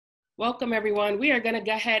Welcome, everyone. We are going to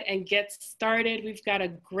go ahead and get started. We've got a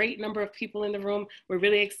great number of people in the room. We're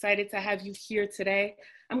really excited to have you here today.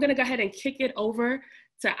 I'm going to go ahead and kick it over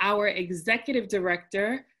to our Executive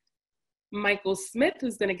Director, Michael Smith,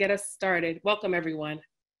 who's going to get us started. Welcome, everyone.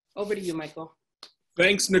 Over to you, Michael.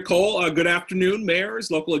 Thanks, Nicole. Good afternoon, mayors,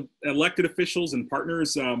 local elected officials, and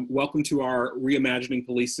partners. Welcome to our Reimagining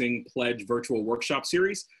Policing Pledge virtual workshop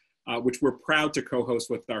series, which we're proud to co-host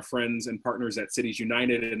with our friends and partners at Cities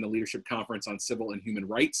United and the Leadership Conference on Civil and Human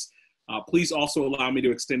Rights. Please also allow me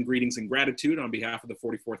to extend greetings and gratitude on behalf of the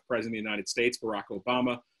 44th President of the United States, Barack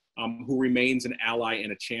Obama, who remains an ally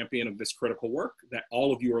and a champion of this critical work that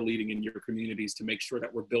all of you are leading in your communities to make sure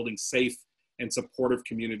that we're building safe and supportive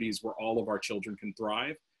communities where all of our children can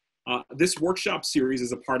thrive. This workshop series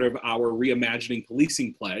is a part of our Reimagining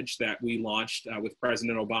Policing Pledge that we launched with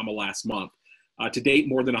President Obama last month. To date,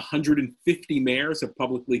 more than 150 mayors have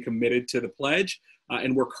publicly committed to the pledge,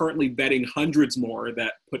 and we're currently vetting hundreds more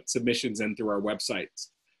that put submissions in through our websites.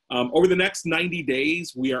 Over the next 90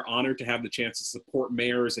 days, we are honored to have the chance to support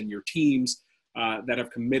mayors and your teams that have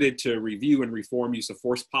committed to review and reform use of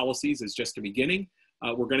force policies as just a beginning.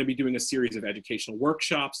 We're going to be doing a series of educational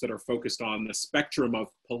workshops that are focused on the spectrum of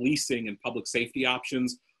policing and public safety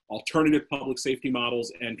options, alternative public safety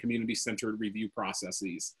models, and community-centered review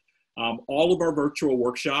processes. All of our virtual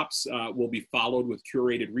workshops will be followed with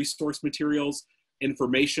curated resource materials,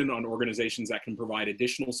 information on organizations that can provide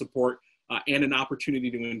additional support, and an opportunity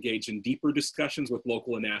to engage in deeper discussions with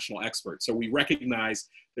local and national experts. So we recognize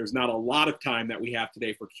there's not a lot of time that we have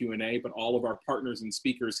today for Q&A, but all of our partners and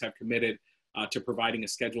speakers have committed to providing a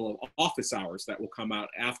schedule of office hours that will come out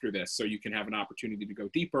after this, so you can have an opportunity to go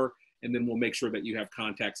deeper, and then we'll make sure that you have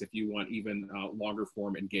contacts if you want even longer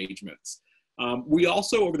form engagements. We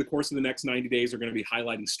also, over the course of the next 90 days, are going to be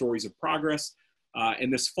highlighting stories of progress.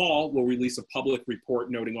 And this fall, we'll release a public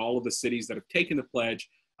report noting all of the cities that have taken the pledge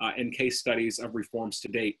and case studies of reforms to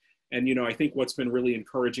date. And, you know, I think what's been really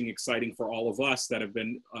encouraging, exciting for all of us that have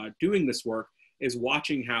been doing this work is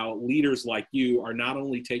watching how leaders like you are not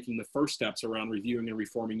only taking the first steps around reviewing and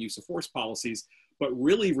reforming use of force policies, but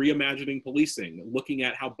really reimagining policing, looking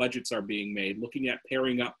at how budgets are being made, looking at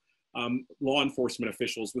pairing up law enforcement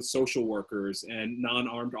officials with social workers and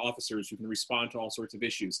non-armed officers who can respond to all sorts of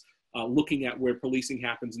issues, looking at where policing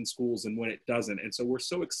happens in schools and when it doesn't. And so we're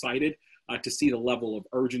so excited to see the level of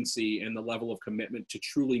urgency and the level of commitment to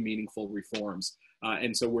truly meaningful reforms.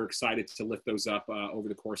 And so we're excited to lift those up over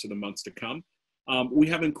the course of the months to come. We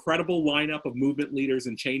have an incredible lineup of movement leaders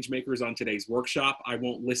and change makers on today's workshop. I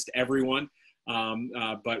won't list everyone,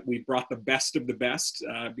 but we brought the best of the best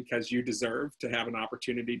because you deserve to have an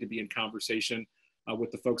opportunity to be in conversation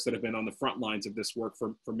with the folks that have been on the front lines of this work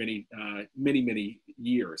for many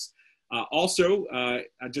years. Also,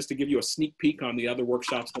 just to give you a sneak peek on the other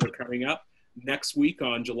workshops that are coming up, next week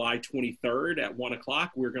on July 23rd at 1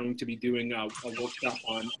 o'clock, we're going to be doing a workshop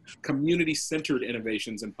on community-centered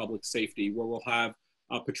innovations in public safety, where we'll have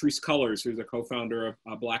Patrice Cullors, who's a co-founder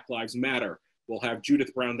of Black Lives Matter. We'll have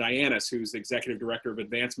Judith Brown-Dianis, who's the Executive Director of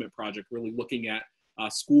Advancement Project, really looking at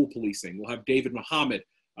school policing. We'll have David Muhammad,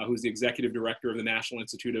 who's the Executive Director of the National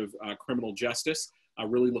Institute of Criminal Justice,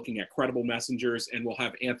 really looking at credible messengers. And we'll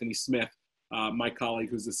have Anthony Smith, my colleague,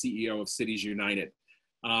 who's the CEO of Cities United.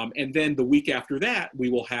 And then the week after that, we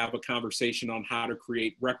will have a conversation on how to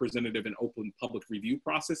create representative and open public review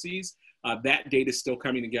processes. That date is still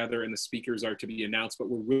coming together and the speakers are to be announced, but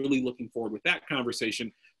we're really looking forward with that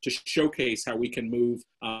conversation to showcase how we can move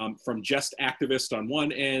from just activists on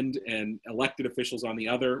one end and elected officials on the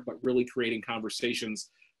other, but really creating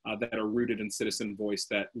conversations that are rooted in citizen voice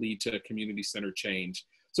that lead to community-centered change.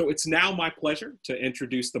 So it's now my pleasure to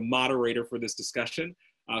introduce the moderator for this discussion,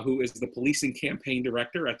 who is the Policing Campaign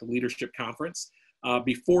Director at the Leadership Conference.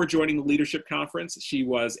 Before joining the Leadership Conference, she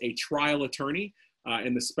was a trial attorney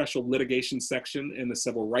in the Special Litigation Section in the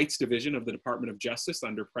Civil Rights Division of the Department of Justice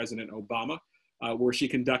under President Obama, where she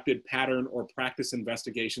conducted pattern or practice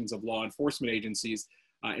investigations of law enforcement agencies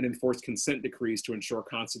and enforced consent decrees to ensure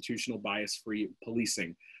constitutional bias-free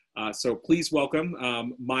policing. So please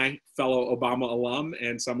welcome my fellow Obama alum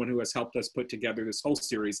and someone who has helped us put together this whole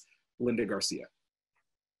series, Lynda Garcia.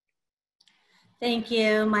 Thank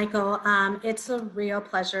you, Michael. It's a real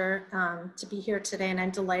pleasure to be here today, and I'm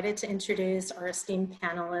delighted to introduce our esteemed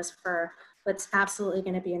panelists for what's absolutely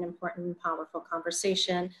going to be an important and powerful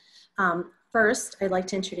conversation. First, I'd like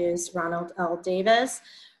to introduce Ronald L. Davis.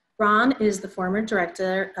 Ron is the former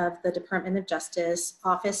director of the Department of Justice,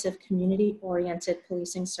 Office of Community-Oriented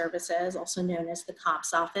Policing Services, also known as the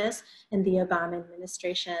COPS Office, in the Obama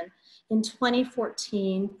administration. In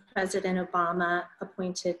 2014, President Obama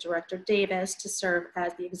appointed Director Davis to serve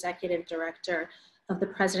as the executive director of the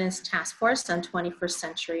President's Task Force on 21st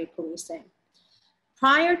Century Policing.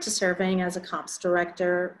 Prior to serving as a COPS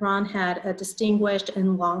director, Ron had a distinguished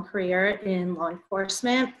and long career in law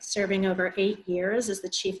enforcement, serving over 8 years as the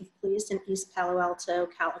chief of police in East Palo Alto,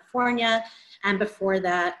 California, and before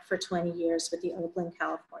that for 20 years with the Oakland,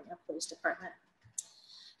 California Police Department.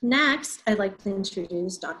 Next, I'd like to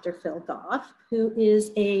introduce Dr. Phil Goff, who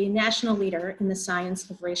is a national leader in the science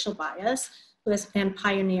of racial bias, who has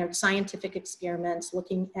pioneered scientific experiments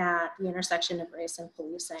looking at the intersection of race and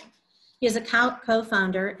policing. He is a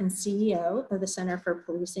co-founder and CEO of the Center for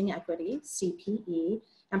Policing Equity, CPE,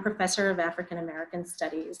 and professor of African American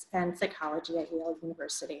Studies and Psychology at Yale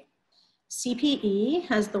University. CPE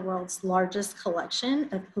has the world's largest collection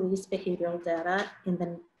of police behavioral data in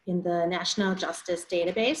the National Justice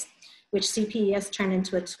Database, which CPE has turned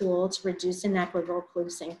into a tool to reduce inequitable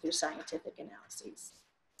policing through scientific analyses.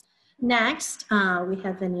 Next, we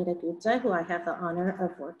have Vanita Gupta, who I have the honor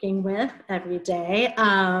of working with every day,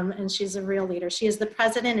 and she's a real leader. She is the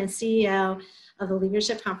president and CEO of the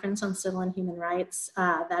Leadership Conference on Civil and Human Rights.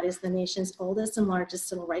 That is the nation's oldest and largest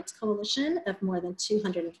civil rights coalition of more than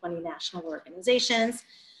 220 national organizations.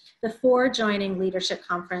 Before joining Leadership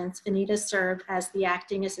Conference, Vanita served as the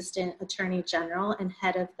acting assistant attorney general and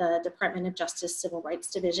head of the Department of Justice Civil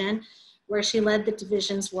Rights Division, where she led the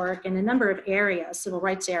division's work in a number of areas, civil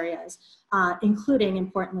rights areas, including,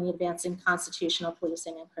 importantly, advancing constitutional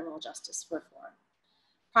policing and criminal justice reform.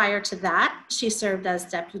 Prior to that, she served as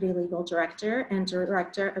Deputy Legal Director and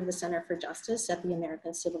Director of the Center for Justice at the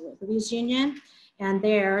American Civil Liberties Union. And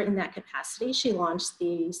there, in that capacity, she launched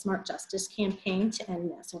the Smart Justice campaign to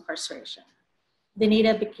end mass incarceration.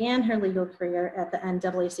 Vanita began her legal career at the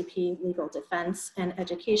NAACP Legal Defense and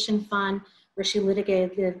Education Fund, where she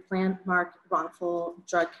litigated landmark wrongful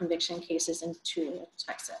drug conviction cases in Tulia,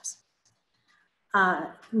 Texas.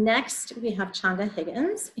 Next, we have Changa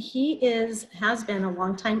Higgins. He has been a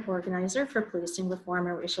longtime organizer for policing reform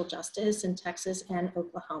and racial justice in Texas and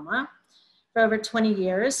Oklahoma. For over 20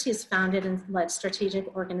 years, he's founded and led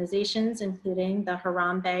strategic organizations, including the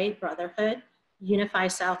Harambe Brotherhood, Unify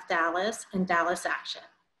South Dallas, and Dallas Action.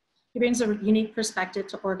 He brings a unique perspective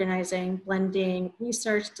to organizing, blending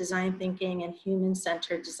research, design thinking, and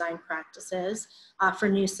human-centered design practices for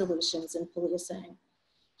new solutions in policing.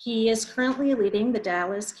 He is currently leading the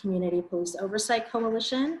Dallas Community Police Oversight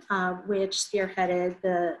Coalition, which spearheaded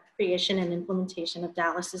the creation and implementation of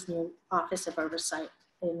Dallas's new Office of Oversight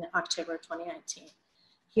in October 2019.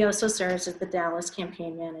 He also serves as the Dallas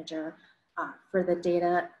campaign manager for the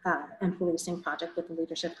Data and Policing Project with the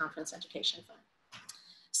Leadership Conference Education Fund.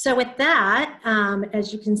 So with that,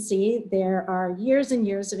 as you can see, there are years and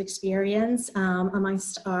years of experience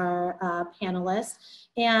amongst our panelists.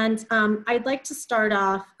 And I'd like to start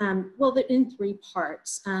off, in 3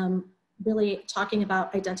 parts, really talking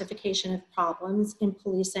about identification of problems in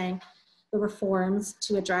policing, the reforms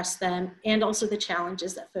to address them, and also the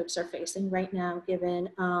challenges that folks are facing right now, given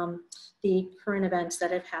the current events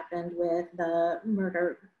that have happened with the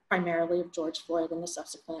murder primarily of George Floyd and the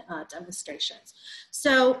subsequent demonstrations.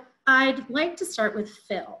 So I'd like to start with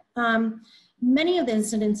Phil. Many of the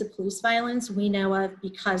incidents of police violence we know of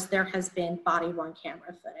because there has been body-worn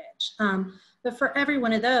camera footage. But for every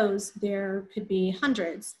one of those, there could be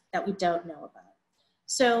hundreds that we don't know about.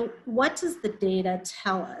 So what does the data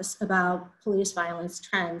tell us about police violence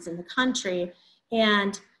trends in the country?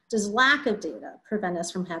 And does lack of data prevent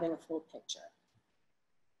us from having a full picture?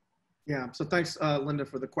 Yeah, so thanks, Lynda,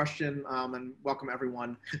 for the question, and welcome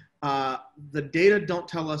everyone. The data don't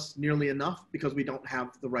tell us nearly enough because we don't have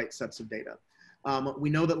the right sets of data. We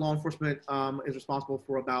know that law enforcement is responsible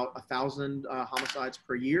for about 1,000 homicides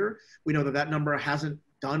per year. We know that that number hasn't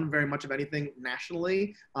done very much of anything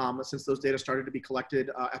nationally since those data started to be collected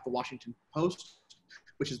at the Washington Post,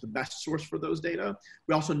 which is the best source for those data.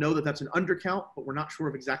 We also know that that's an undercount, but we're not sure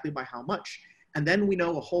of exactly by how much. And then we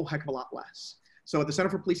know a whole heck of a lot less. So at the Center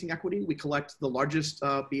for Policing Equity, we collect the largest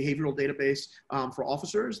behavioral database for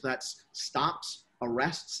officers. That's stops,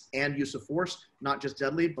 arrests, and use of force, not just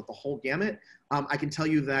deadly, but the whole gamut. I can tell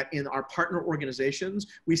you that in our partner organizations,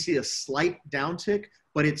 we see a slight downtick,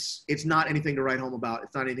 but it's not anything to write home about.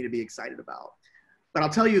 It's not anything to be excited about. But I'll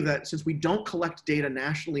tell you that since we don't collect data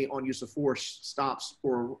nationally on use of force, stops,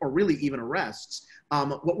 or really even arrests,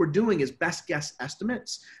 what we're doing is best guess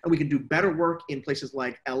estimates, and we can do better work in places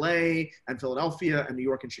like LA and Philadelphia and New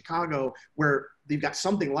York and Chicago, where they've got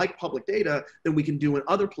something like public data than we can do in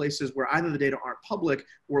other places where either the data aren't public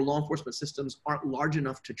or law enforcement systems aren't large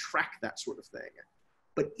enough to track that sort of thing.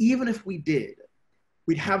 But even if we did,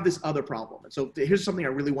 we'd have this other problem. And so here's something I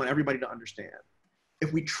really want everybody to understand.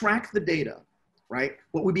 If we track the data, right,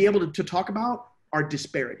 what we'd be able to talk about are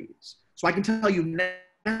disparities. So I can tell you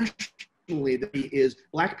nationally that is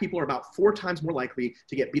Black people are about 4 times more likely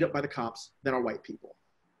to get beat up by the cops than are white people.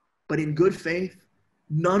 But in good faith,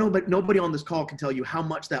 nobody on this call can tell you how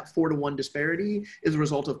much that 4-to-1 disparity is a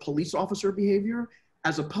result of police officer behavior,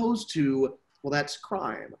 as opposed to, well, that's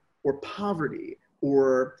crime or poverty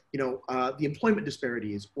or the employment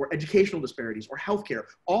disparities or educational disparities or healthcare,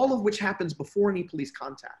 all of which happens before any police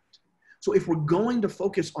contact. So if we're going to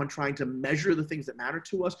focus on trying to measure the things that matter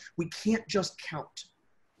to us, we can't just count.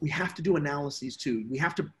 We have to do analyses too. We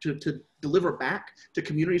have to deliver back to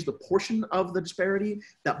communities the portion of the disparity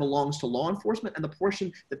that belongs to law enforcement and the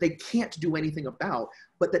portion that they can't do anything about,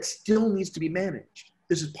 but that still needs to be managed.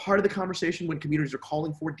 This is part of the conversation when communities are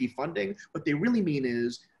calling for defunding. What they really mean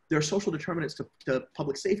is there are social determinants to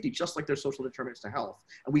public safety, just like there's social determinants to health.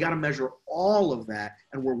 And we got to measure all of that,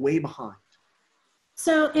 and we're way behind.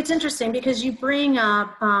 So it's interesting because you bring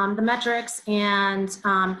up the metrics and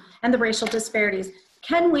the racial disparities.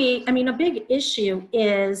 A big issue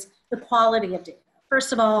is the quality of data.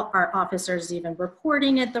 First of all, are officers even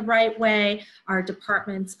reporting it the right way? Are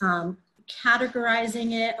departments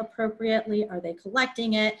categorizing it appropriately? Are they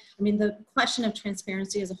collecting it? I mean, the question of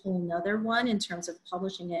transparency is a whole nother one in terms of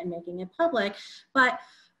publishing it and making it public,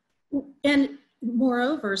 and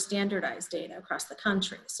moreover, standardized data across the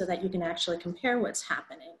country so that you can actually compare what's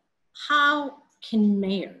happening. How can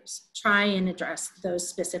mayors try and address those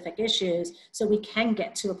specific issues so we can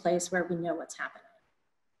get to a place where we know what's happening?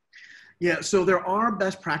 Yeah, so there are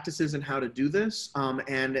best practices in how to do this.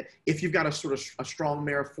 And if you've got a sort of a strong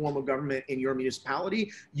mayor form of government in your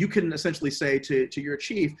municipality, you can essentially say to your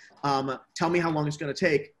chief, tell me how long it's going to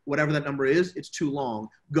take. Whatever that number is, it's too long.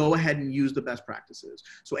 Go ahead and use the best practices.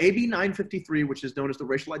 So AB 953, which is known as the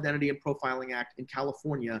Racial Identity and Profiling Act in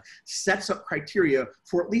California, sets up criteria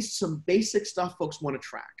for at least some basic stuff folks want to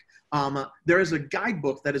track. There is a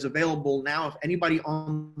guidebook that is available now. If anybody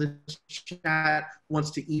on the chat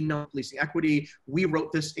wants to email Policing Equity, we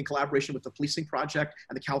wrote this in collaboration with the Policing Project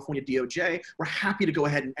and the California DOJ. We're happy to go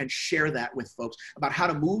ahead and share that with folks about how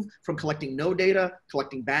to move from collecting no data,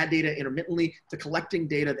 collecting bad data intermittently, to collecting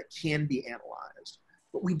data that can be analyzed.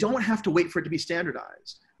 But we don't have to wait for it to be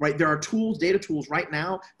standardized. Right? There are tools, data tools right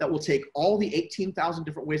now that will take all the 18,000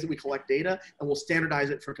 different ways that we collect data and we'll standardize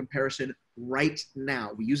it for comparison right now.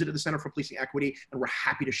 We use it at the Center for Policing Equity, and we're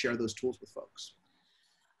happy to share those tools with folks.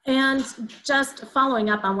 And just following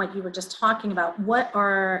up on what you were just talking about, what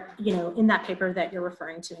are, in that paper that you're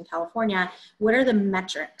referring to in California, what are the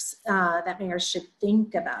metrics that mayors should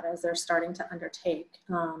think about as they're starting to undertake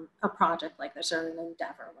a project like this or an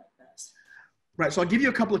endeavor like this? Right, so I'll give you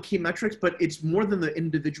a couple of key metrics, but it's more than the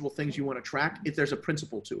individual things you want to track. There's a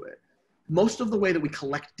principle to it. Most of the way that we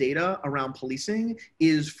collect data around policing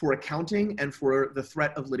is for accounting and for the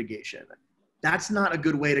threat of litigation. That's not a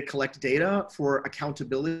good way to collect data for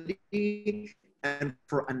accountability and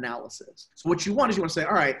for analysis. So what you want is you want to say,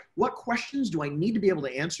 all right, what questions do I need to be able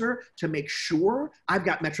to answer to make sure I've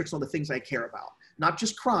got metrics on the things I care about? Not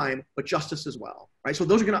just crime, but justice as well, right? So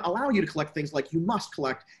those are going to allow you to collect things like you must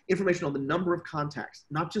collect information on the number of contacts,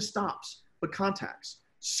 not just stops, but contacts,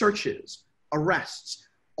 searches, arrests,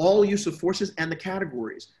 all use of forces and the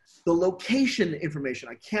categories. The location information,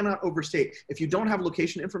 I cannot overstate. If you don't have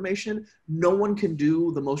location information, no one can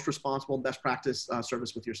do the most responsible and best practice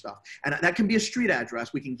service with your stuff. And that can be a street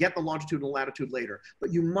address. We can get the longitude and latitude later,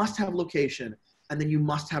 but you must have location, and then you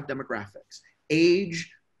must have demographics,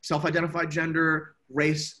 age, self-identified gender,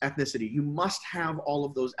 race, ethnicity. You must have all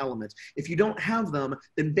of those elements. If you don't have them,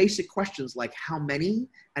 then basic questions like how many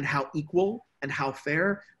and how equal and how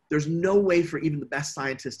fair, there's no way for even the best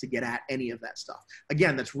scientists to get at any of that stuff.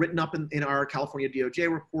 Again, that's written up in our California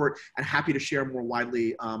DOJ report, and happy to share more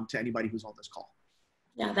widely to anybody who's on this call.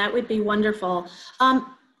 Yeah, that would be wonderful.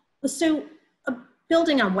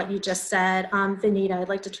 Building on what you just said, Vanita, I'd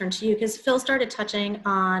like to turn to you because Phil started touching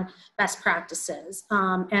on best practices,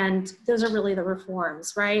 and those are really the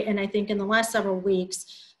reforms, right? And I think in the last several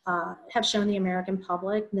weeks have shown the American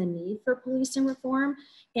public the need for policing reform.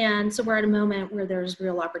 And so we're at a moment where there's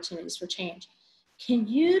real opportunities for change. Can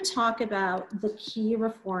you talk about the key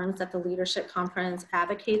reforms that the Leadership Conference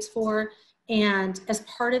advocates for? And as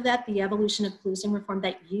part of that, the evolution of policing reform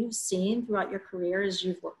that you've seen throughout your career as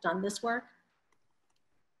you've done this work?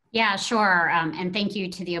 Yeah, sure. And thank you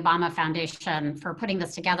to the Obama Foundation for putting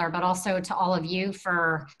this together, but also to all of you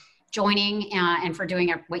for joining and for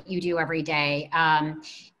doing what you do every day.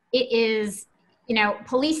 It is,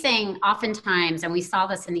 policing oftentimes, and we saw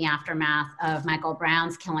this in the aftermath of Michael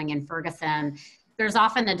Brown's killing in Ferguson, there's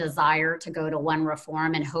often a desire to go to one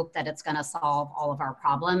reform and hope that it's going to solve all of our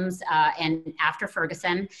problems. And after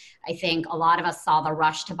Ferguson, I think a lot of us saw the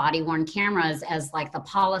rush to body-worn cameras as like the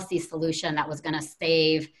policy solution that was going to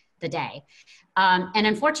save the day. And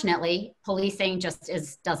unfortunately, policing just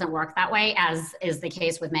doesn't work that way, as is the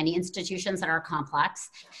case with many institutions that are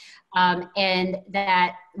complex. And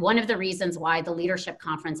that one of the reasons why the Leadership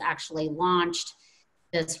Conference actually launched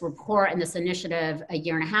this report and this initiative a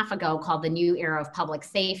year and a half ago called the New Era of Public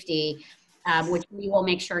Safety, which we will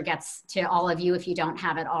make sure gets to all of you if you don't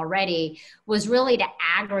have it already, was really to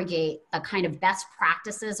aggregate the kind of best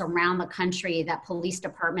practices around the country that police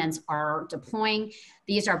departments are deploying.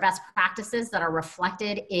 These are best practices that are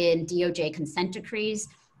reflected in DOJ consent decrees,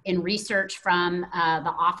 in research from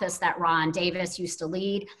the office that Ron Davis used to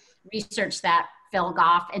lead, research that Phil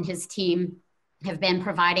Goff and his team have been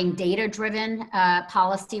providing, data-driven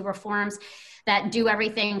policy reforms that do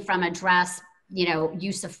everything from address,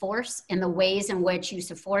 use of force and the ways in which use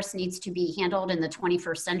of force needs to be handled in the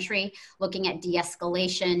 21st century, looking at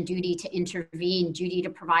de-escalation, duty to intervene, duty to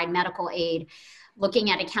provide medical aid, looking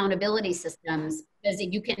at accountability systems, because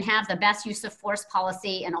you can have the best use of force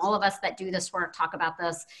policy, and all of us that do this work talk about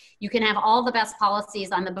this. You can have all the best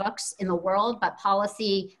policies on the books in the world, but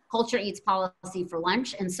culture eats policy for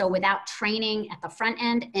lunch. And so without training at the front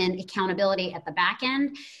end and accountability at the back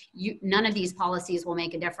end, none of these policies will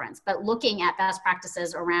make a difference. But looking at best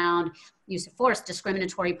practices around use of force,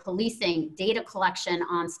 discriminatory policing, data collection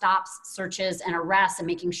on stops, searches, and arrests, and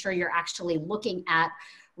making sure you're actually looking at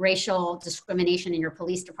racial discrimination in your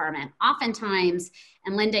police department. Oftentimes,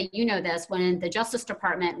 and Lynda, you know this, when the Justice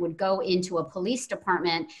Department would go into a police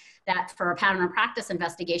department that for a pattern of practice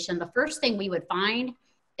investigation, the first thing we would find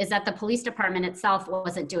is that the police department itself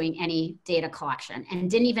wasn't doing any data collection and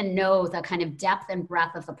didn't even know the kind of depth and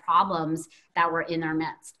breadth of the problems that were in their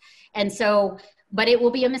midst. And so, but it will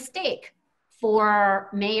be a mistake for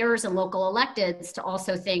mayors and local electeds to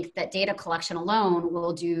also think that data collection alone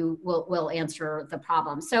will answer the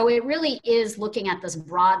problem. So it really is looking at this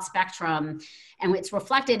broad spectrum, and it's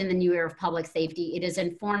reflected in the New Era of Public Safety. It is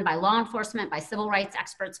informed by law enforcement, by civil rights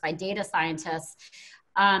experts, by data scientists.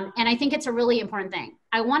 And I think it's a really important thing.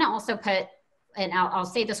 I want to also put, and I'll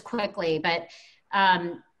say this quickly, but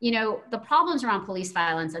the problems around police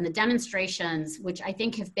violence and the demonstrations, which I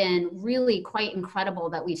think have been really quite incredible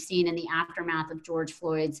that we've seen in the aftermath of George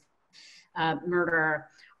Floyd's murder,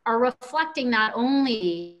 are reflecting not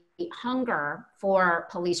only hunger for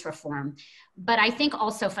police reform, but I think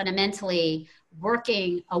also fundamentally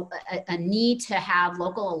working a need to have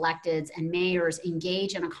local electeds and mayors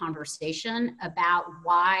engage in a conversation about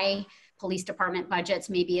why police department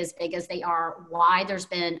budgets may be as big as they are, why there's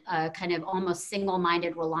been a kind of almost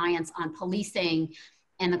single-minded reliance on policing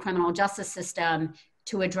and the criminal justice system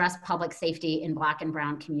to address public safety in Black and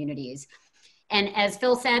brown communities. And as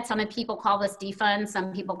Phil said, some people call this defund,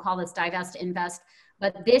 some people call this divest, invest,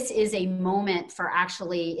 but this is a moment for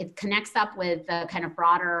actually, it connects up with the kind of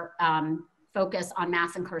broader focus on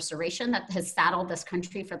mass incarceration that has saddled this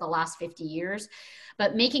country for the last 50 years.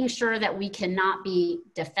 But making sure that we cannot be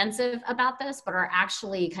defensive about this, but are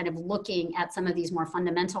actually kind of looking at some of these more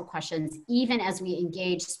fundamental questions, even as we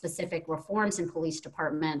engage specific reforms in police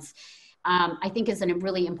departments, I think is a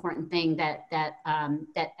really important thing that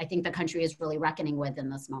I think the country is really reckoning with in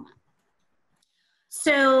this moment.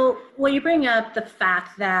 So, well, you bring up the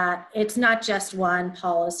fact that it's not just one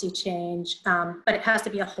policy change, but it has to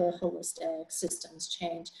be a whole holistic systems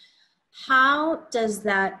change. How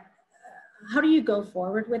do you go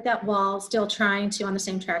forward with that while still trying to, on the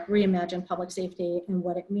same track, reimagine public safety and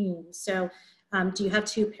what it means? So do you have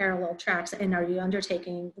two parallel tracks, and are you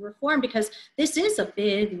undertaking the reform? Because this is a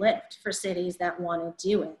big lift for cities that want to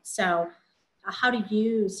do it. So how do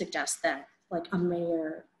you suggest that like a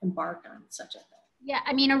mayor embark on such a thing? Yeah,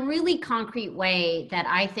 I mean, a really concrete way that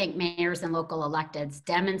I think mayors and local electeds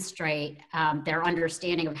demonstrate their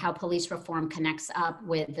understanding of how police reform connects up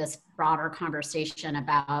with this broader conversation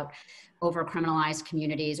about over-criminalized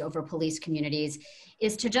communities, over-police communities,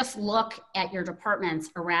 is to just look at your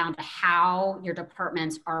departments around how your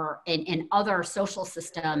departments are in other social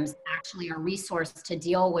systems actually are resourced to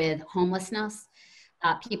deal with homelessness,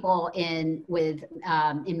 people in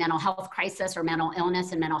mental health crisis or mental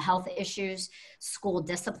illness and mental health issues, school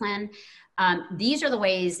discipline. These are the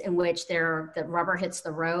ways in which the rubber hits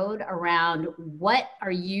the road around what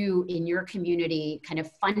are you in your community kind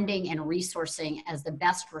of funding and resourcing as the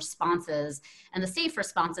best responses and the safe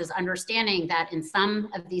responses, understanding that in some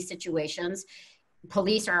of these situations,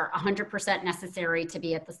 police are 100% necessary to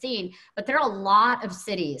be at the scene, but there are a lot of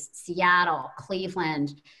cities, Seattle,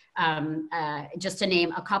 Cleveland, just to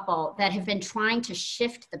name a couple, that have been trying to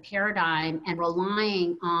shift the paradigm and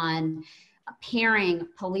relying on pairing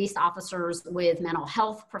police officers with mental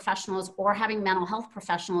health professionals, or having mental health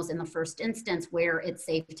professionals in the first instance where it's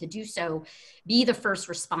safe to do so, be the first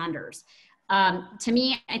responders. To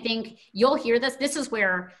me, I think you'll hear this. This is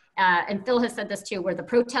where, and Phil has said this too, where the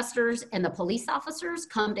protesters and the police officers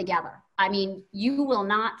come together. I mean, you will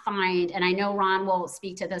not find, and I know Ron will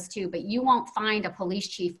speak to this too, but you won't find a police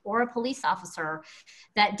chief or a police officer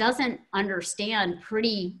that doesn't understand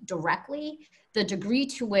pretty directly the degree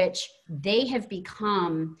to which they have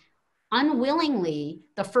become unwillingly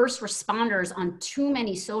the first responders on too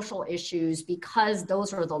many social issues, because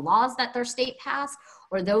those are the laws that their state passed,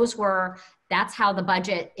 or that's how the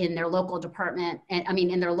budget in their local department, and I mean,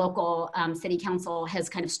 in their local city council has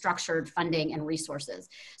kind of structured funding and resources.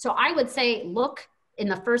 So I would say, look in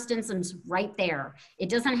the first instance right there. It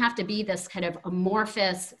doesn't have to be this kind of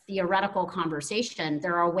amorphous theoretical conversation.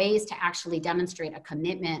 There are ways to actually demonstrate a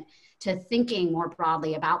commitment to thinking more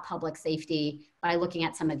broadly about public safety by looking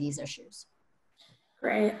at some of these issues.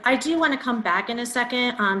 Great. I do want to come back in a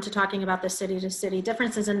second to talking about the city-to-city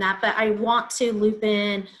differences in that, but I want to loop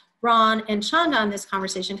in Ron and Changa on this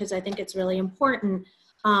conversation because I think it's really important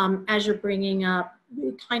as you're bringing up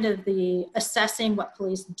kind of the assessing what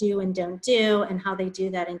police do and don't do and how they do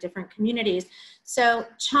that in different communities. So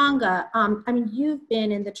Changa, I mean, you've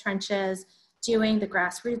been in the trenches doing the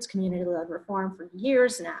grassroots community-led reform for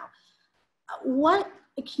years now. What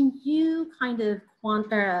can you kind of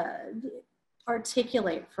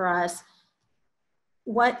articulate for us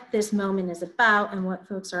what this moment is about and what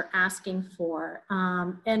folks are asking for?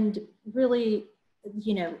 And really,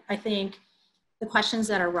 you know, I think the questions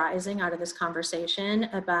that are rising out of this conversation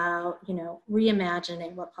about, you know,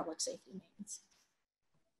 reimagining what public safety means.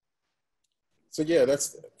 So yeah,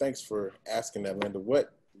 thanks for asking that, Lynda.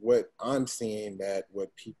 What I'm seeing that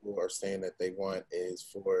what people are saying that they want is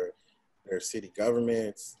for their city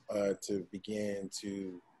governments to begin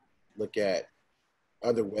to look at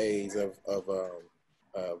other ways of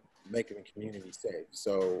making the community safe.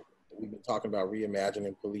 So we've been talking about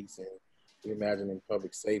reimagining policing, reimagining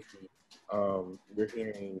public safety. We're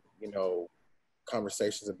hearing, you know,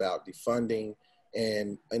 conversations about defunding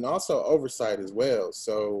and also oversight as well.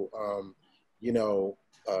 So, you know,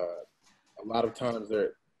 a lot of times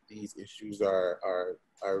these issues are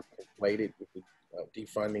conflated with the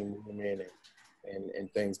defunding movement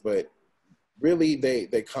and things, but really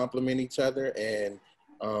they complement each other. And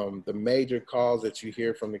the major calls that you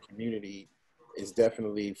hear from the community is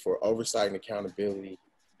definitely for oversight and accountability.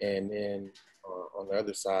 And then on the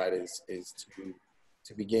other side is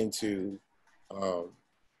to begin to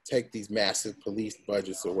take these massive police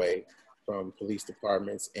budgets away from police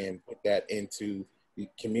departments and put that into the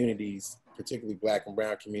communities, particularly Black and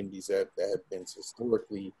brown communities that have been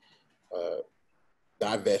historically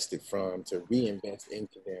divested from, to reinvest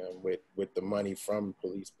into them with the money from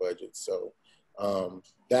police budgets. So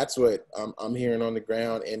that's what I'm hearing on the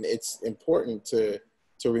ground. And it's important to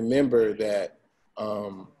remember that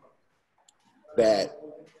that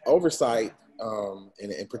oversight,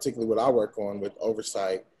 and particularly what I work on with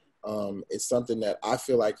oversight, is something that I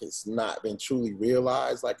feel like it's not been truly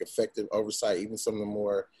realized, like effective oversight. Even some of the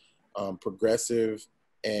more progressive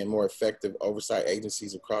and more effective oversight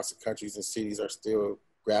agencies across the countries and cities are still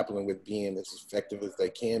grappling with being as effective as they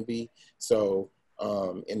can be. So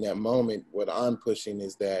in that moment, what I'm pushing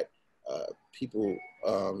is that people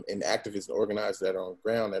and activists and organizers that are on the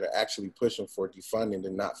ground that are actually pushing for defunding,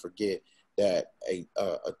 to not forget that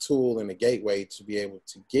a tool and a gateway to be able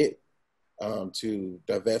to get to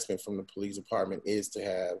divestment from the police department is to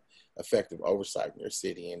have effective oversight in your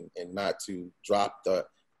city, and not to drop the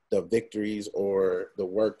victories or the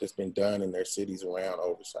work that's been done in their cities around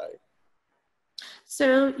oversight.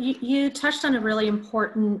 So you touched on a really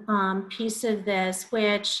important piece of this,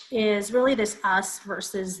 which is really this us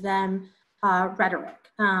versus them rhetoric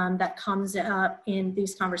that comes up in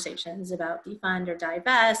these conversations about defund or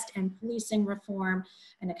divest and policing reform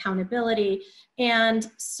and accountability.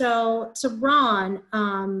 And so Ron,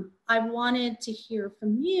 I wanted to hear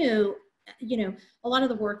from you. You know, a lot of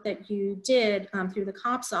the work that you did through the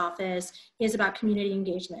COPS office is about community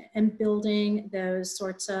engagement and building those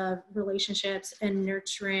sorts of relationships and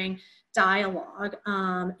nurturing dialogue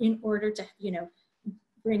in order to, you know,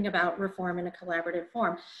 bring about reform in a collaborative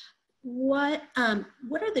form. What are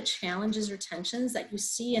the challenges or tensions that you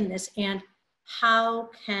see in this, and how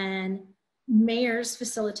can mayors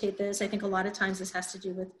facilitate this? I think a lot of times this has to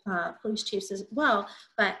do with police chiefs as well,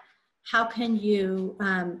 but how can you,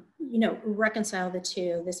 you know, reconcile the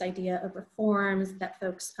two, this idea of reforms that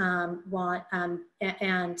folks want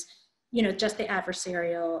and, you know, just the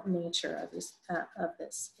adversarial nature of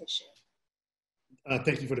this issue?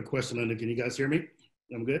 Thank you for the question, Lynda. Can you guys hear me?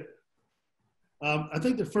 I'm good. I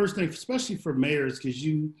think the first thing, especially for mayors, because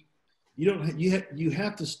you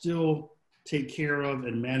have to still take care of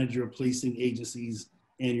and manage your policing agencies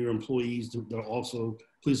and your employees. They're also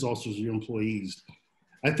police officers, your employees.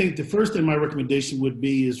 I think the first thing my recommendation would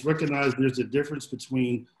be is recognize there's a difference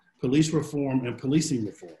between police reform and policing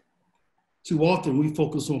reform. Too often we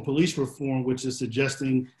focus on police reform, which is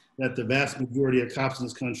suggesting that the vast majority of cops in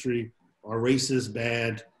this country are racist,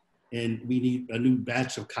 bad, and we need a new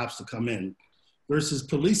batch of cops to come in. Versus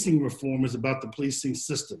policing reform is about the policing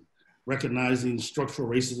system, recognizing structural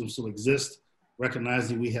racism still exists,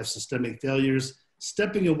 recognizing we have systemic failures,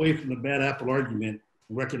 stepping away from the bad apple argument,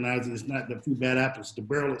 and recognizing it's not the few bad apples. The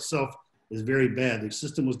barrel itself is very bad. The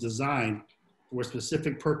system was designed for a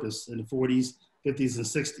specific purpose in the 40s, 50s, and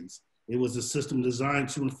 60s. It was a system designed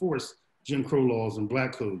to enforce Jim Crow laws and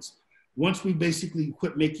black codes. Once we basically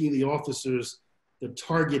quit making the officers the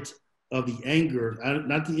target of the anger,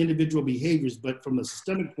 not the individual behaviors, but from a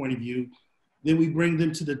systemic point of view, then we bring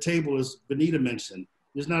them to the table, as Vanita mentioned.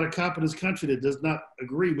 There's not a cop in this country that does not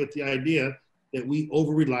agree with the idea that we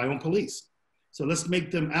over-rely on police. So let's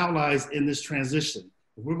make them allies in this transition.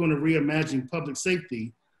 If we're going to reimagine public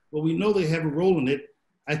safety, well, we know they have a role in it.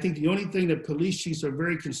 I think the only thing that police chiefs are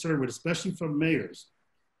very concerned with, especially from mayors,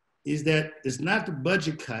 is that it's not the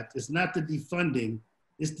budget cut, it's not the defunding,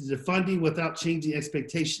 it's the defunding without changing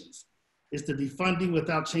expectations. It's the defunding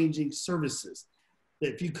without changing services.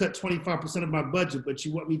 That if you cut 25% of my budget, but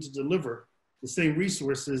you want me to deliver the same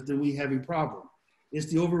resources, then we have a problem. It's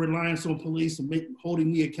the over-reliance on police and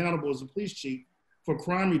holding me accountable as a police chief for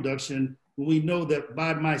crime reduction when we know that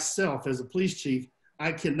by myself as a police chief,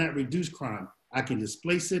 I cannot reduce crime. I can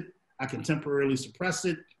displace it, I can temporarily suppress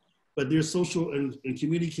it, but there's social and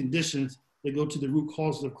community conditions that go to the root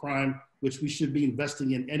causes of crime, which we should be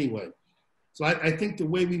investing in anyway. So I think the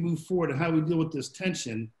way we move forward and how we deal with this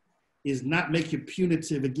tension is not make it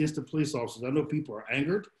punitive against the police officers. I know people are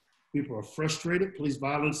angered, people are frustrated. Police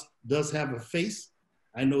violence does have a face.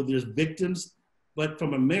 I know there's victims, but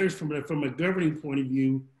from a governing point of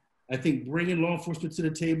view, I think bringing law enforcement to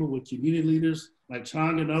the table with community leaders like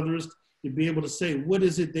Changa and others to be able to say, what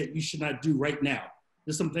is it that you should not do right now?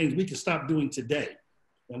 There's some things we can stop doing today.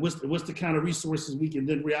 And what's the kind of resources we can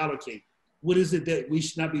then reallocate? What is it that we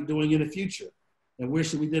should not be doing in the future? And where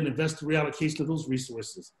should we then invest the reallocation of those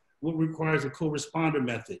resources? What requires a co-responder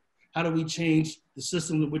method? How do we change the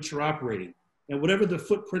system in which you're operating? And whatever the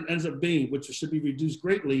footprint ends up being, which should be reduced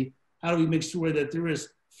greatly, how do we make sure that there is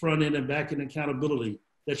front end and back end accountability,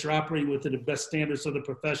 that you're operating within the best standards of the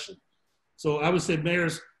profession? So I would say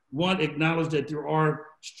mayors, one, acknowledge that there are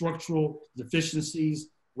structural deficiencies,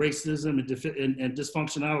 racism, and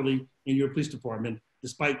dysfunctionality in your police department,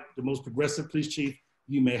 despite the most progressive police chief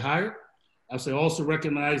you may hire. I would say also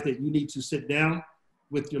recognize that you need to sit down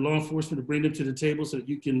with your law enforcement to bring them to the table so that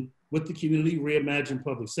you can, with the community, reimagine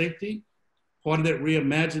public safety. Part of that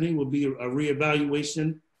reimagining will be a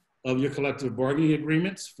reevaluation of your collective bargaining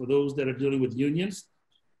agreements for those that are dealing with unions.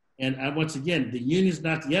 And once again, the union is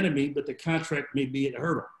not the enemy, but the contract may be a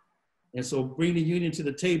hurdle. And so bring the union to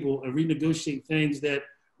the table and renegotiate things that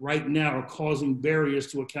right now are causing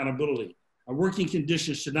barriers to accountability. A working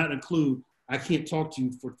condition should not include, I can't talk to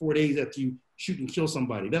you for 4 days after you shoot and kill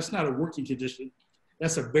somebody. That's not a working condition.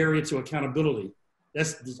 That's a barrier to accountability.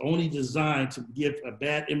 That's only designed to give a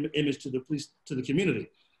bad image to the police, to the community.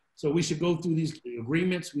 So we should go through these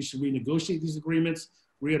agreements. We should renegotiate these agreements,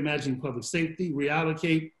 reimagine public safety,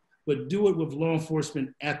 reallocate, but do it with law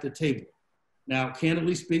enforcement at the table. Now,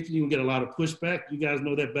 candidly speaking, you can get a lot of pushback. You guys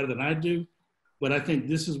know that better than I do. But I think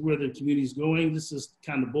this is where the community is going. This is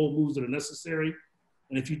kind of bold moves that are necessary.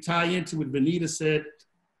 And if you tie into what Vanita said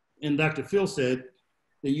and Dr. Phil said,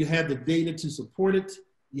 then you have the data to support it.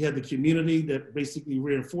 You have the community that basically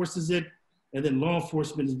reinforces it. And then law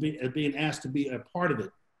enforcement is being asked to be a part of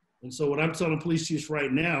it. And so what I'm telling police chiefs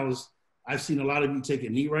right now is, I've seen a lot of you take a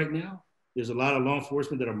knee right now. There's a lot of law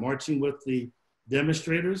enforcement that are marching with the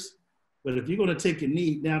demonstrators. But if you're going to take a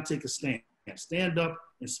knee, now take a stand. Stand up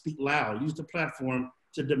and speak loud. Use the platform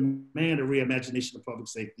to demand a reimagination of public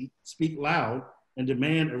safety. Speak loud and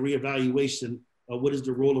demand a reevaluation of what is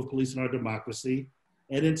the role of police in our democracy.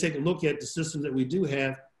 And then take a look at the systems that we do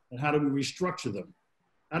have and how do we restructure them?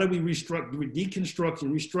 How do we deconstruct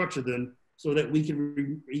and restructure them so that we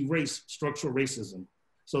can erase structural racism?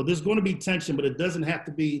 So there's going to be tension, but it doesn't have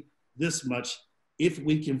to be this much if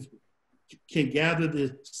we can can gather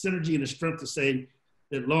the synergy and the strength to say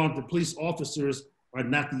that the police officers are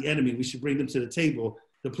not the enemy. We should bring them to the table.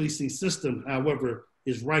 The policing system, however,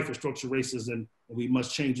 is rife with structural racism, and we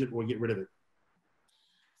must change it or get rid of it.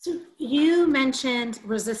 So you mentioned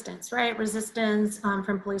resistance, right? Resistance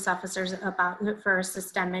from police officers for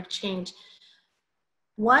systemic change.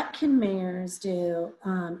 What can mayors do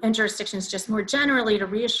and jurisdictions just more generally to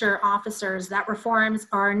reassure officers that reforms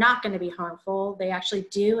are not going to be harmful? They actually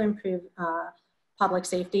do improve public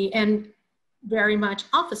safety and very much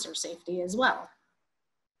officer safety as well.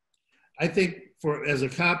 I think as a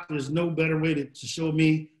cop, there's no better way to show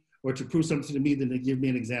me or to prove something to me than to give me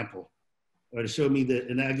an example, or to show me that,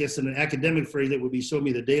 and I guess in an academic phrase, that would be show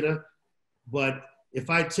me the data. But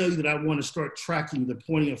if I tell you that I want to start tracking the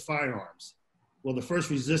pointing of firearms, well, the first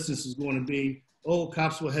resistance is going to be, oh,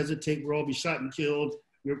 cops will hesitate, we'll all be shot and killed,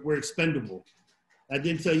 we're expendable. I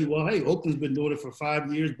didn't tell you, well, hey, Oakland's been doing it for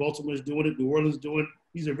 5 years, Baltimore's doing it, New Orleans doing it.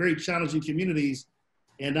 These are very challenging communities.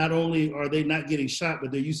 And not only are they not getting shot,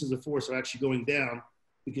 but their uses of force are actually going down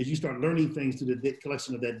because you start learning things through the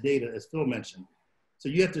collection of that data, as Phil mentioned. So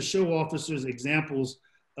you have to show officers examples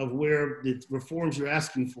of where the reforms you're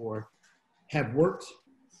asking for have worked.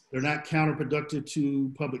 They're not counterproductive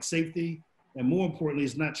to public safety. And more importantly,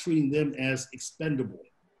 it's not treating them as expendable,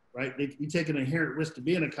 right? You take an inherent risk to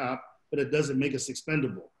being a cop, but it doesn't make us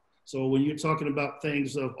expendable. So when you're talking about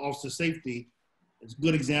things of officer safety, it's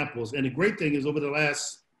good examples. And the great thing is over the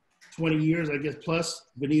last 20 years, I guess, plus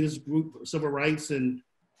Vanita's group, civil rights, and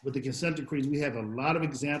with the consent decrees, we have a lot of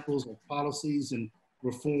examples of policies and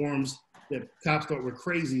reforms that cops thought were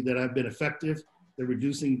crazy that have been effective. They're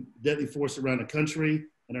reducing deadly force around the country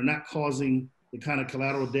and are not causing the kind of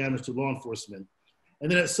collateral damage to law enforcement.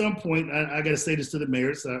 And then at some point, I got to say this to the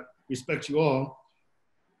mayors, I respect you all.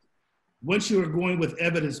 Once you are going with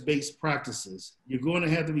evidence-based practices, you're going to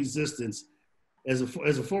have the resistance. As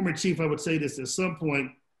a former chief, I would say this, at some point,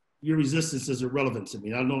 your resistance is irrelevant to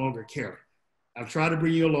me. I no longer care. I've tried to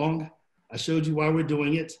bring you along. I showed you why we're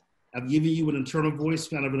doing it. I've given you an internal voice,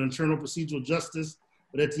 kind of an internal procedural justice.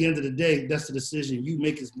 But at the end of the day, that's the decision you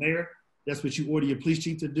make as mayor. That's what you order your police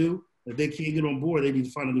chief to do. If they can't get on board, they need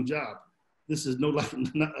to find a new job. This is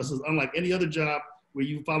this is unlike any other job where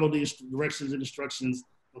you follow the directions and instructions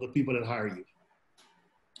of the people that hire you.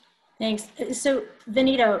 Thanks. So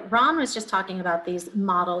Vanita, Ron was just talking about these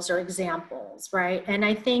models or examples, right? And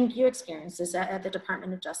I think you experience this at the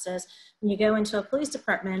Department of Justice. When you go into a police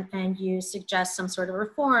department and you suggest some sort of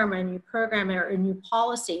reform or a new program or a new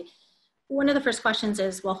policy, one of the first questions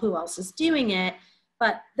is, well, who else is doing it?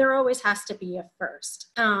 But there always has to be a first.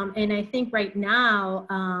 And I think right now,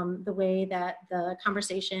 the way that the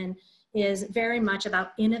conversation is very much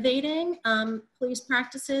about innovating police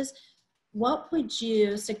practices. What would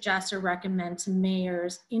you suggest or recommend to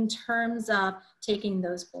mayors in terms of taking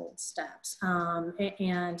those bold steps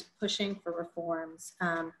and pushing for reforms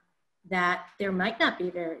that there might not be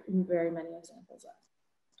very many examples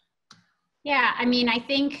of? Yeah, I mean, I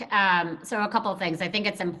think, so a couple of things. I think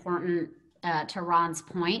it's important to Ron's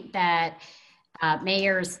point that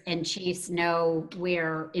mayors and chiefs know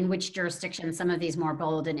in which jurisdictions some of these more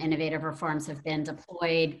bold and innovative reforms have been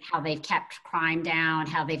deployed, how they've kept crime down,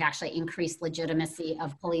 how they've actually increased legitimacy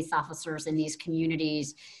of police officers in these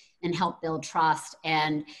communities and help build trust.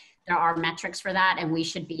 And there are metrics for that, and we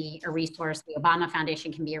should be a resource. The Obama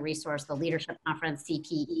Foundation can be a resource, the Leadership Conference,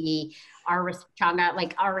 CPE, Changa,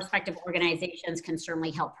 like our respective organizations can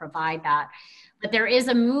certainly help provide that. But there is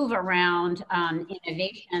a move around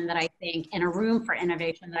innovation that I think, and a room for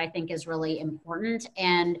innovation that I think is really important.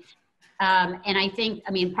 And I think,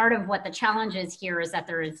 I mean, part of what the challenge is here is that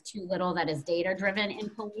there is too little that is data driven in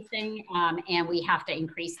policing, and we have to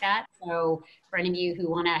increase that. So for any of you who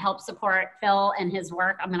want to help support Phil and his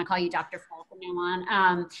work, I'm going to call you Dr. Phil from now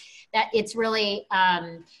on, that it's really,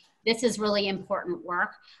 this is really important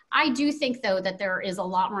work. I do think, though, that there is a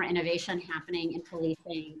lot more innovation happening in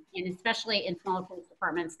policing, and especially in smaller police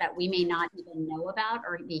departments that we may not even know about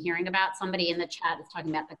or be hearing about. Somebody in the chat is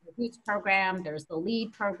talking about the Cahoots program. There's the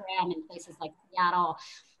LEAD program in places like Seattle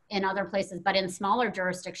and other places, but in smaller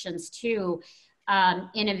jurisdictions too,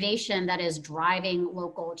 innovation that is driving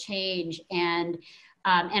local change. And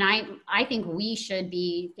I think we should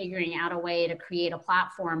be figuring out a way to create a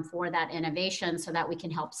platform for that innovation so that we can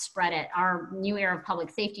help spread it. Our New Era of Public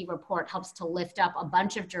Safety report helps to lift up a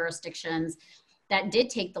bunch of jurisdictions that did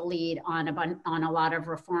take the lead on a lot of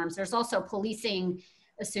reforms. There's also policing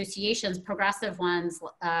associations, progressive ones,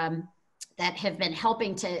 that have been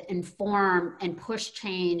helping to inform and push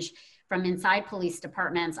change from inside police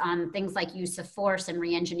departments on things like use of force and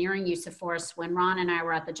re-engineering use of force. When Ron and I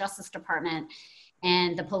were at the Justice Department,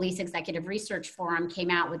 And the Police Executive Research Forum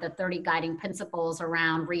came out with the 30 guiding principles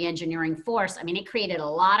around re-engineering force. I mean, it created a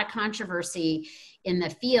lot of controversy in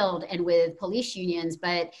the field and with police unions,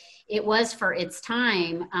 but it was for its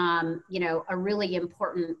time, you know, a really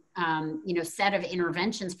important, you know, set of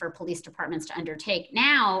interventions for police departments to undertake.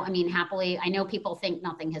 Now, I mean, happily, I know people think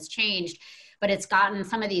nothing has changed, but it's gotten,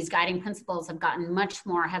 some of these guiding principles have gotten much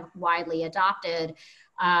more widely adopted.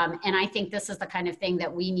 And I think this is the kind of thing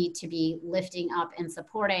that we need to be lifting up and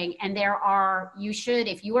supporting. And there are, you should,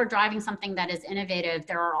 if you are driving something that is innovative,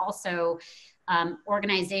 there are also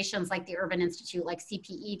organizations like the Urban Institute, like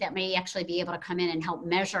CPE, that may actually be able to come in and help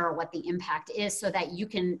measure what the impact is so that you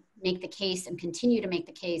can make the case and continue to make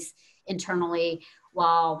the case internally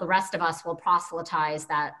while the rest of us will proselytize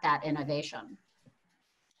that innovation.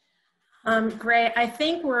 Great. I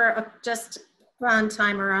think we're just on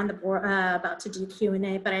time or on the board, about to do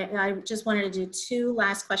Q&A, but I just wanted to do 2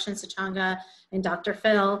 last questions to Changa and Dr.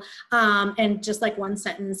 Phil, and just like 1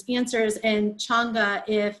 sentence answers. And Changa,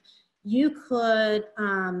 if you could,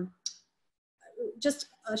 just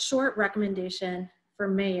a short recommendation for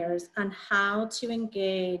mayors on how to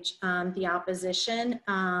engage the opposition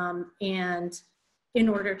and in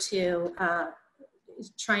order to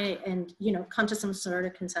try and, you know, come to some sort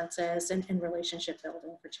of consensus and relationship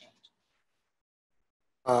building for change.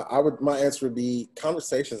 My answer would be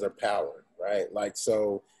conversations are power, right? Like,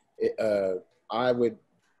 so I would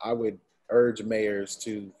urge mayors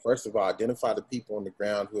to, first of all, identify the people on the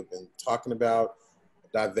ground who have been talking about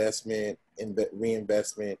divestment,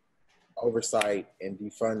 reinvestment, oversight, and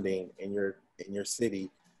defunding in your city.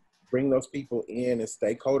 Bring those people in as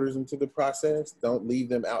stakeholders into the process. Don't leave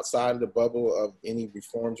them outside of the bubble of any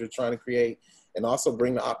reforms you're trying to create. And also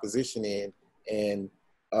bring the opposition in and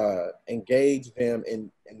engage them, and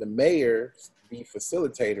the mayors be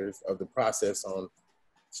facilitators of the process on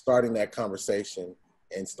starting that conversation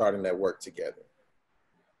and starting that work together.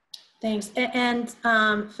 Thanks. And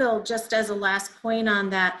Phil, just as a last point on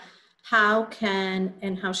that, how can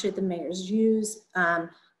and how should the mayors use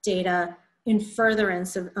data in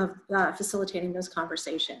furtherance of facilitating those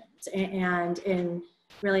conversations and in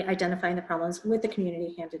really identifying the problems with the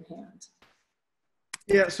community hand in hand?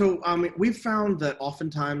 Yeah, so we've found that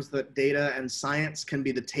oftentimes that data and science can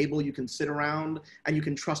be the table you can sit around and you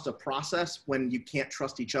can trust a process when you can't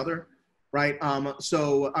trust each other, right?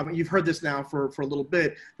 You've heard this now for a little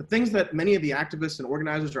bit. The things that many of the activists and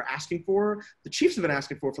organizers are asking for, the chiefs have been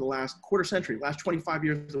asking for the last quarter century, last 25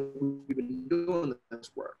 years that we've been doing this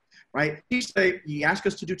work, right? You say, you ask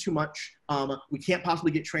us to do too much. We can't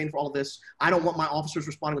possibly get trained for all of this. I don't want my officers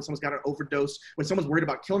responding when someone's got an overdose, when someone's worried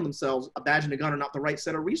about killing themselves. A badge and a gun are not the right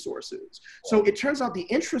set of resources. So it turns out the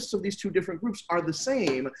interests of these 2 different groups are the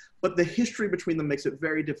same, but the history between them makes it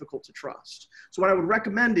very difficult to trust. So what I would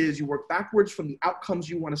recommend is you work backwards from the outcomes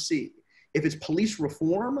you want to see. If it's police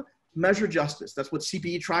reform, measure justice. That's what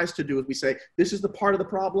CPE tries to do, is we say, this is the part of the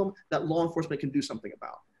problem that law enforcement can do something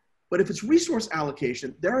about. But if it's resource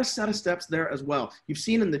allocation, there are a set of steps there as well. You've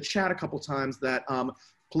seen in the chat a couple times that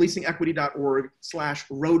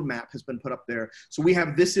policingequity.org/roadmap has been put up there. So we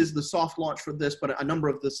have, this is the soft launch for this, but a number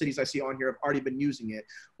of the cities I see on here have already been using it.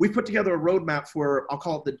 We've put together a roadmap for, I'll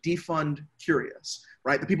call it the defund curious,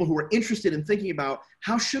 right? The people who are interested in thinking about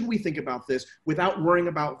how should we think about this without worrying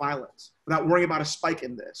about violence, without worrying about a spike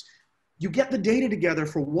in this. You get the data together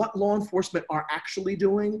for what law enforcement are actually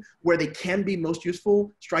doing, where they can be most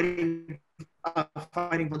useful, fighting violence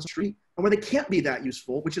on the street, and where they can't be that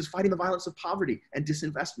useful, which is fighting the violence of poverty and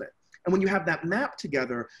disinvestment. And when you have that map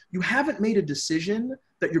together, you haven't made a decision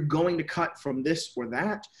that you're going to cut from this or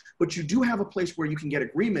that, but you do have a place where you can get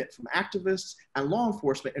agreement from activists and law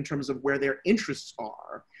enforcement in terms of where their interests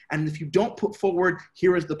are. And if you don't put forward,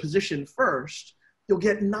 here is the position first, you'll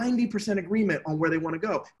get 90% agreement on where they want to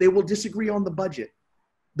go. They will disagree on the budget.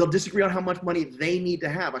 They'll disagree on how much money they need to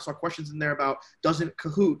have. I saw questions in there about, doesn't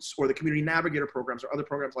Cahoots or the Community Navigator programs or other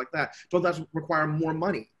programs like that, don't that require more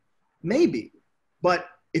money? Maybe, but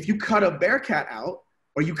if you cut a Bearcat out,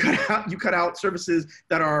 or you cut out services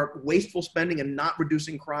that are wasteful spending and not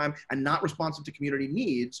reducing crime and not responsive to community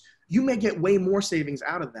needs, you may get way more savings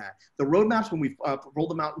out of that. The roadmaps, when we've rolled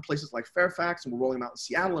them out in places like Fairfax, and we're rolling them out in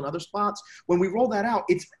Seattle and other spots, when we roll that out,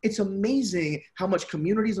 it's amazing how much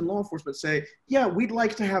communities and law enforcement say, yeah, we'd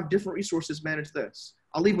like to have different resources manage this.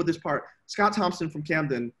 I'll leave with this part. Scott Thompson from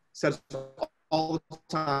Camden says all the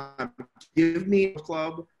time, give me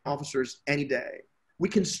club officers any day. We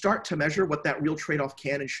can start to measure what that real trade-off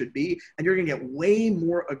can and should be, and you're gonna get way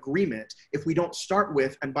more agreement if we don't start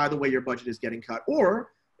with, and by the way, your budget is getting cut, or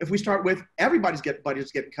if we start with everybody's budget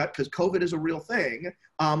is getting cut because COVID is a real thing.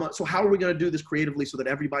 So how are we gonna do this creatively so that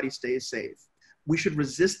everybody stays safe? we should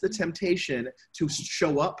resist the temptation to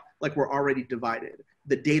show up like we're already divided.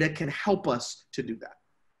 The data can help us to do that.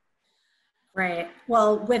 Right.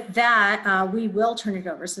 Well, with that, we will turn it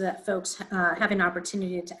over so that folks have an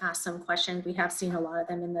opportunity to ask some questions. We have seen a lot of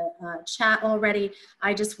them in the chat already.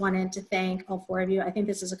 I just wanted to thank all four of you. I think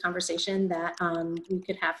this is a conversation that we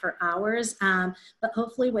could have for hours, but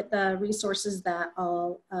hopefully with the resources that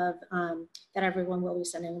that everyone will be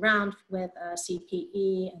sending around with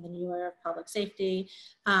CPE and the New Era of Public Safety,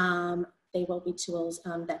 they will be tools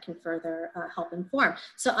that can further help inform.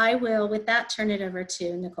 So I will, with that, turn it over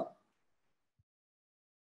to Nicole.